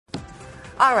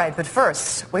All right, but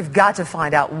first, we've got to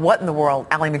find out what in the world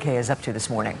Allie MacKay is up to this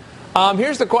morning.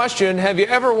 Here's the question. Have you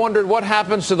ever wondered what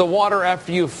happens to the water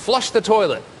after you flush the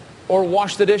toilet or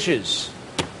wash the dishes?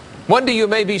 Wendy, you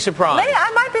may be surprised.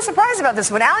 I might be surprised about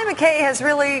this one. Allie MacKay has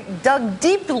really dug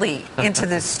deeply into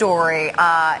this story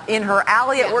in her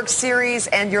Allie at Work series,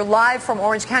 and you're live from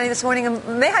Orange County this morning.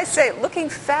 And may I say, looking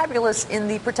fabulous in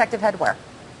the protective headwear.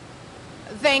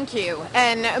 Thank you.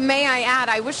 And may I add,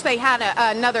 I wish they had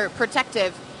another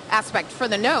protective aspect for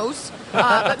the nose,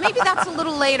 but maybe that's a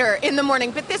little later in the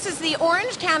morning. But this is the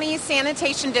Orange County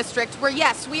Sanitation District where,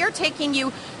 yes, we are taking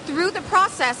you through the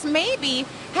process. Maybe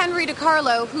Henry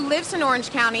DiCarlo, who lives in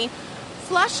Orange County,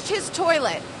 flushed his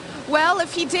toilet. Well,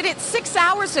 if he did it 6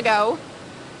 hours ago,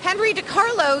 Henry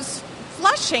DiCarlo's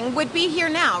flushing would be here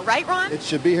now, right, Ron? It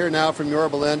should be here now from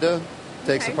Yorba Linda. It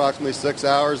takes approximately 6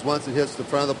 hours. Once it hits the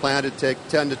front of the plant, it takes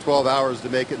 10 to 12 hours to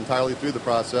make it entirely through the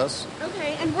process.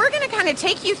 Okay, and we're going to kind of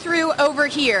take you through over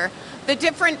here the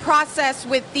different process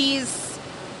with these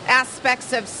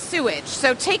aspects of sewage.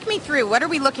 So take me through. What are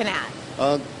we looking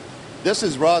at? This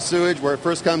is raw sewage where it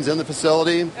first comes in the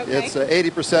facility. Okay. It's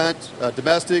 80%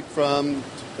 domestic from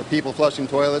the people flushing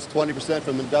toilets, 20%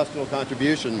 from industrial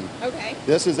contribution. Okay.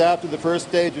 This is after the first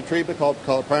stage of treatment called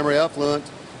primary effluent.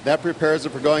 That prepares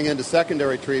it for going into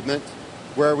secondary treatment,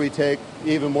 where we take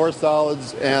even more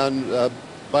solids and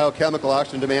biochemical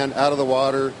oxygen demand out of the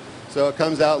water. So it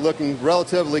comes out looking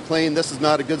relatively clean. This is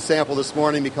not a good sample this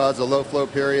morning because of the low flow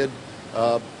period.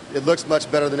 It looks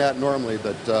much better than that normally.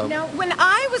 But now, when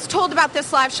I was told about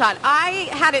this live shot, I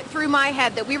had it through my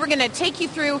head that we were going to take you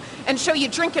through and show you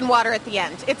drinking water at the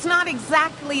end. It's not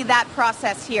exactly that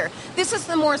process here. This is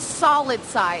the more solid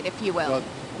side, if you will.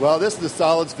 Well, this is the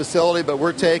solids facility, but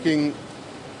we're taking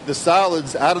the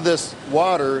solids out of this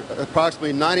water.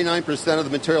 Approximately 99% of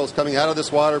the material is coming out of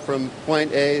this water from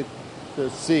point A to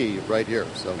C right here.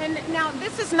 So. And now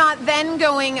this is not then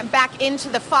going back into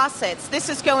the faucets. This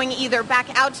is going either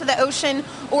back out to the ocean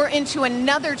or into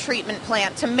another treatment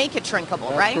plant to make it drinkable,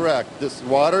 right? That's correct. This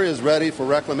water is ready for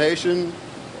reclamation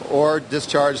or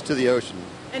discharge to the ocean.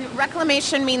 And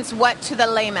reclamation means what to the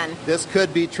layman? This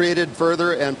could be treated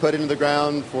further and put into the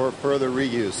ground for further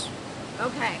reuse.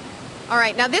 Okay. All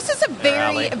right. Now, this is a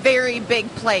very, very big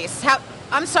place.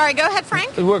 I'm sorry. Go ahead,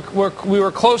 Frank. We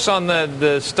were close on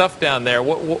the stuff down there.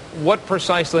 What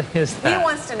precisely is that? He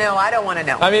wants to know. I don't want to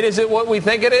know. I mean, is it what we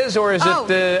think it is, or is it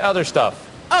the other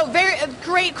stuff? Oh, very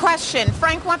great question.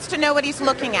 Frank wants to know what he's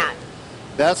looking at.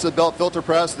 That's the belt filter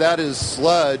press. That is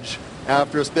sludge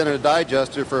after it's been in a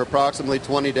digester for approximately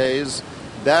 20 days.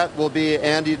 That will be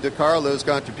Andy DiCarlo's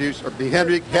contribution, or be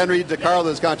Henry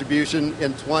DiCarlo's contribution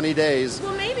in 20 days.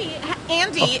 Well, maybe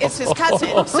Andy is his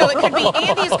cousin, so it could be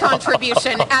Andy's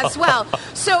contribution as well.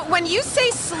 So when you say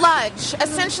sludge,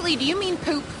 essentially, do you mean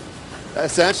poop?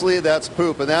 Essentially, that's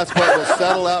poop, and that's what will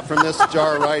settle out from this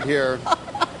jar right here.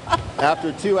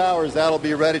 After 2 hours, that'll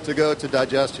be ready to go to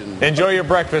digestion. Enjoy your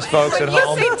breakfast, folks, at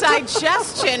home. When you say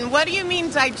digestion, what do you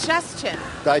mean digestion?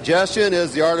 Digestion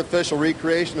is the artificial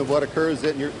recreation of what occurs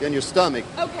in your stomach.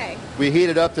 Okay. We heat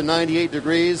it up to 98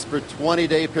 degrees for a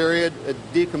 20-day period. It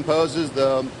decomposes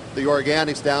the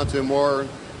organics down to a more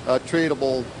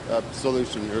treatable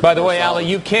solution. By the way, Allie,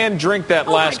 you can drink that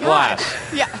last glass.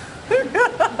 Yeah.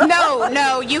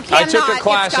 No, you cannot. I took a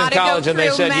class in college, and they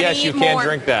said, yes, you can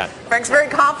drink that. Frank's very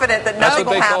confident that nothing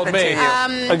will happen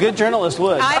to you. A good journalist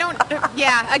would. I don't.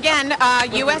 Yeah. Again,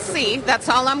 USC. That's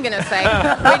all I'm going to say.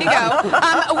 Way to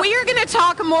go. We are going to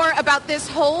talk more about this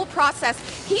whole process.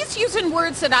 He's using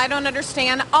words that I don't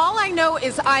understand. All I know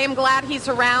is I am glad he's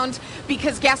around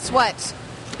because guess what?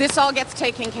 This all gets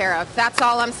taken care of. That's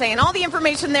all I'm saying. All the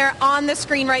information there on the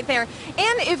screen right there.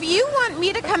 And if you want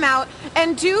me to come out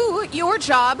and do your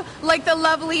job like the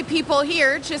lovely people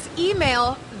here, just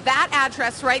email that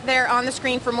address right there on the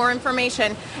screen for more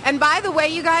information. And by the way,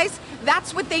 you guys,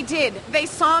 that's what they did. They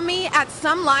saw me at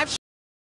some live